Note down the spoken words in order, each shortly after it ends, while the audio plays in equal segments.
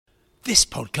This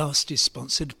podcast is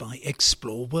sponsored by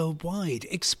Explore Worldwide.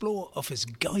 Explore offers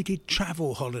guided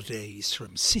travel holidays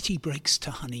from city breaks to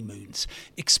honeymoons.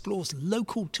 Explore's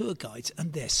local tour guides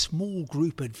and their small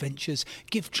group adventures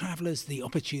give travellers the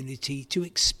opportunity to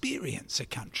experience a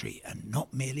country and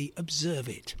not merely observe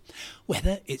it.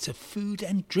 Whether it's a food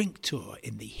and drink tour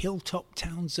in the hilltop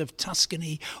towns of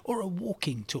Tuscany or a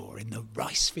walking tour in the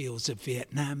rice fields of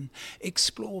Vietnam,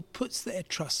 Explore puts their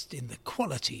trust in the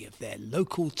quality of their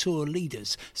local tour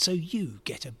leaders so you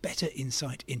get a better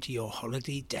insight into your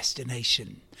holiday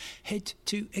destination. Head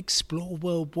to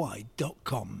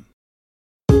exploreworldwide.com.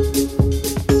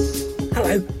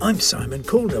 Hello, I'm Simon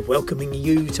Calder, welcoming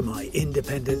you to my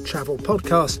independent travel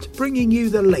podcast, bringing you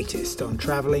the latest on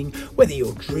travelling, whether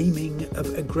you're dreaming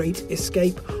of a great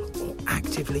escape or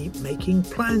actively making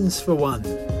plans for one.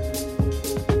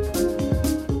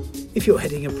 If you're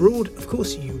heading abroad, of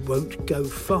course you won't go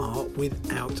far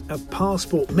without a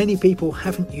passport. Many people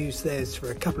haven't used theirs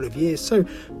for a couple of years, so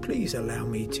please allow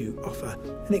me to offer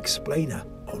an explainer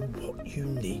on what you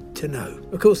need to know.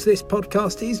 Of course, this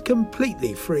podcast is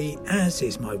completely free, as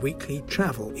is my weekly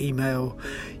travel email.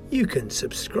 You can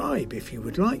subscribe if you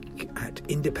would like at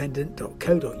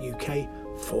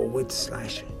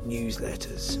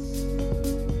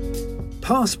independent.co.uk/newsletters.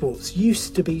 Passports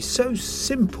used to be so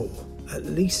simple, at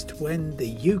least when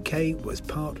the UK was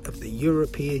part of the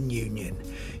European Union.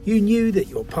 You knew that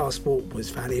your passport was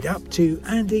valid up to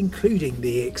and including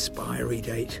the expiry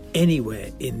date anywhere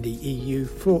in the EU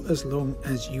for as long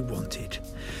as you wanted.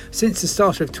 Since the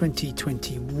start of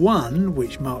 2021,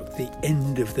 which marked the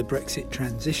end of the Brexit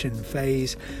transition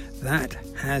phase, that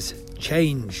has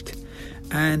changed.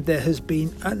 And there has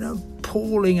been an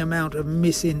appalling amount of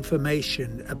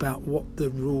misinformation about what the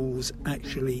rules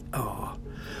actually are.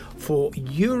 For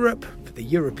Europe, for the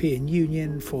European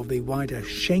Union, for the wider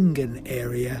Schengen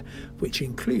area, which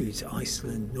includes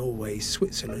Iceland, Norway,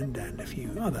 Switzerland and a few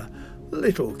other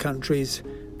little countries,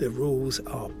 the rules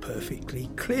are perfectly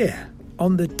clear.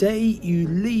 On the day you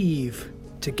leave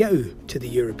to go to the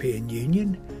European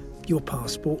Union, your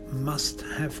passport must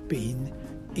have been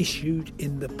issued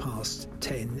in the past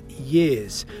 10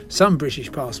 years. Some British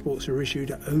passports were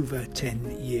issued over 10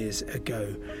 years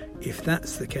ago. If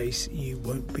that's the case, you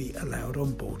won't be allowed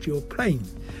on board your plane.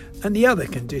 And the other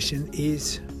condition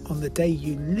is, on the day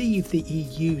you leave the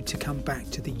EU to come back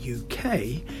to the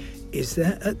UK, is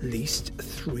there at least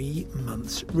 3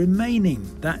 months remaining?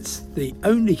 That's the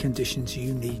only conditions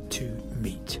you need to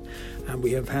meet. And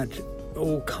we have had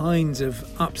all kinds of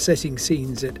upsetting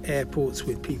scenes at airports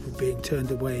with people being turned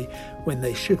away when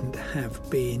they shouldn't have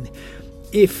been.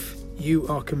 If you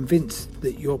are convinced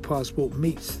that your passport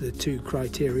meets the two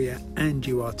criteria and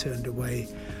you are turned away,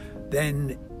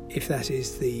 then if that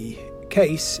is the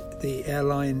case, the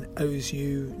airline owes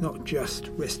you not just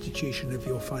restitution of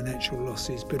your financial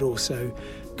losses, but also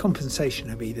compensation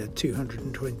of either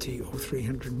 £220 or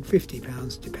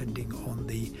 £350, depending on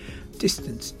the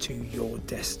distance to your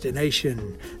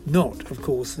destination. Not, of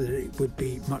course, that it would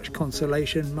be much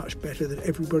consolation, much better that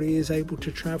everybody is able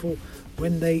to travel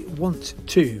when they want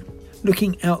to.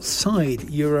 Looking outside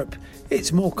Europe,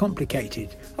 it's more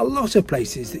complicated. A lot of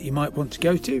places that you might want to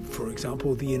go to, for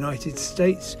example the United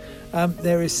States,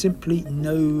 there is simply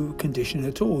no condition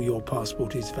at all your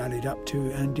passport is valid up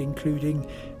to and including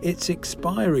its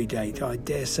expiry date. I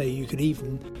dare say you could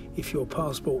even, if your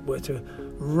passport were to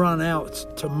run out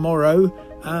tomorrow,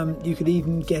 you could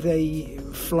even get a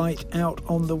flight out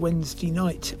on the Wednesday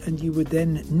night, and you would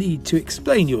then need to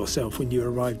explain yourself when you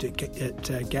arrived at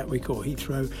Gatwick or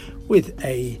Heathrow with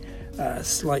a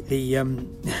slightly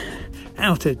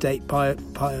out-of-date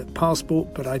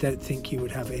passport, but I don't think you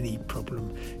would have any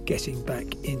problem getting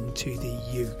back into the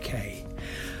UK.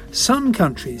 Some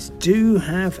countries do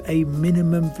have a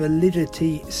minimum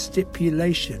validity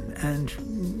stipulation, and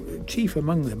chief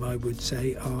among them, I would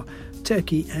say, are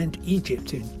Turkey and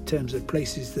Egypt in terms of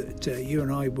places that you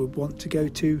and I would want to go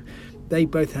to. They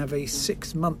both have a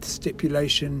 6-month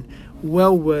stipulation,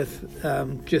 well worth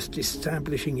just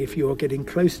establishing if you're getting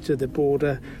close to the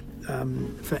border.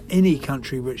 For any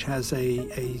country which has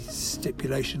a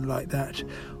stipulation like that,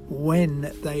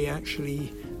 when they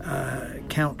actually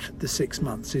count the 6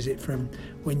 months. Is it from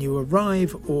when you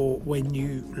arrive or when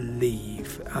you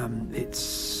leave?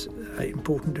 It's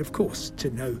important, of course,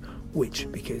 to know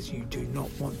which, because you do not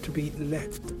want to be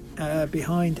left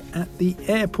behind at the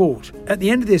airport. At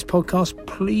the end of this podcast,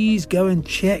 please go and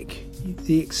check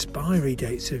the expiry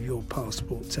dates of your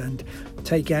passports and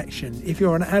take action. If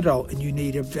you're an adult and you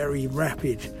need a very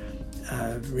rapid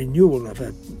renewal of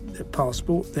a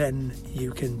passport, then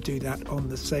you can do that on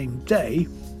the same day.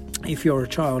 If you're a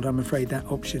child, I'm afraid that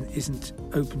option isn't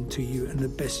open to you, and the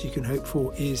best you can hope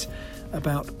for is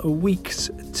about a week's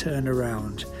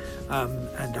turnaround.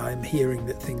 And I'm hearing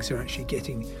that things are actually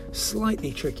getting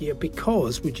slightly trickier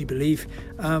because, would you believe,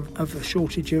 of a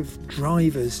shortage of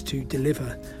drivers to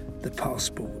deliver the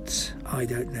passports. I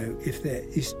don't know if there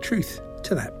is truth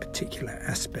to that particular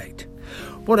aspect.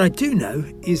 What I do know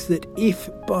is that if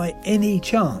by any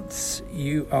chance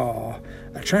you are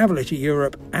a traveller to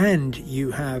Europe and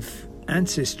you have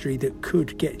ancestry that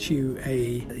could get you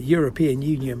a European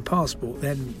Union passport,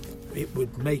 then it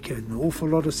would make an awful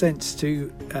lot of sense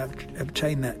to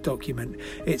obtain that document.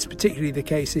 It's particularly the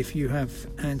case if you have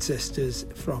ancestors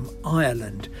from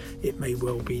Ireland. It may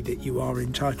well be that you are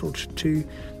entitled to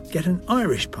get an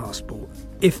Irish passport.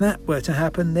 If that were to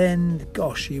happen, then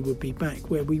gosh, you would be back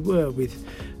where we were, with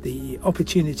the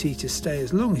opportunity to stay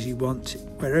as long as you want,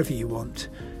 wherever you want,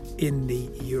 in the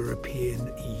European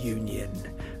Union.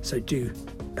 So do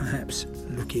perhaps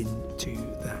look into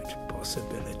that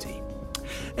possibility.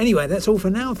 Anyway, that's all for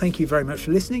now. Thank you very much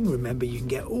for listening. Remember, you can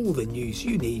get all the news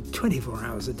you need 24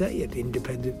 hours a day at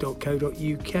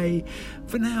independent.co.uk.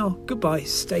 For now, goodbye,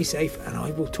 stay safe, and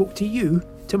I will talk to you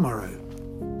tomorrow.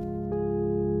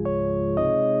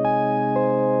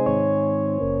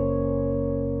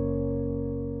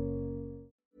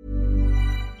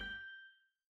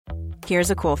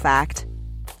 Here's a cool fact.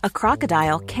 A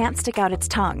crocodile can't stick out its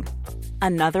tongue.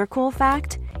 Another cool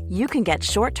fact, you can get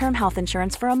short-term health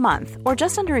insurance for a month or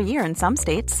just under a year in some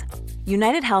states.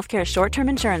 United Healthcare short-term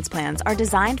insurance plans are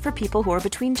designed for people who are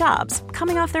between jobs,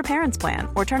 coming off their parents' plan,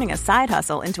 or turning a side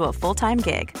hustle into a full-time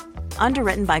gig.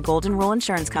 Underwritten by Golden Rule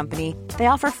Insurance Company, they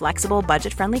offer flexible,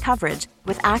 budget-friendly coverage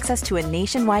with access to a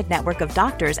nationwide network of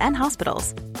doctors and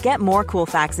hospitals. Get more cool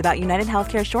facts about United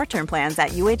Healthcare short-term plans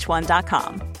at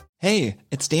uh1.com. Hey,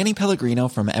 it's Danny Pellegrino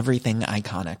from Everything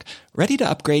Iconic. Ready to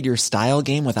upgrade your style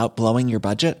game without blowing your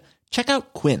budget? Check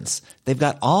out Quince. They've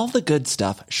got all the good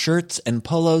stuff, shirts and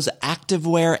polos,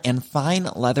 activewear, and fine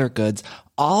leather goods,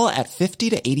 all at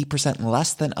 50 to 80%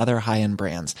 less than other high-end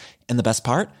brands. And the best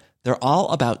part? They're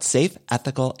all about safe,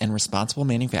 ethical, and responsible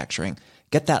manufacturing.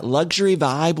 Get that luxury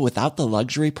vibe without the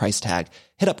luxury price tag.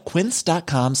 Hit up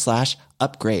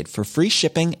quince.com/upgrade for free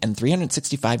shipping and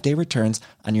 365-day returns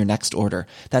on your next order.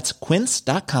 That's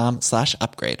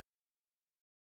quince.com/upgrade.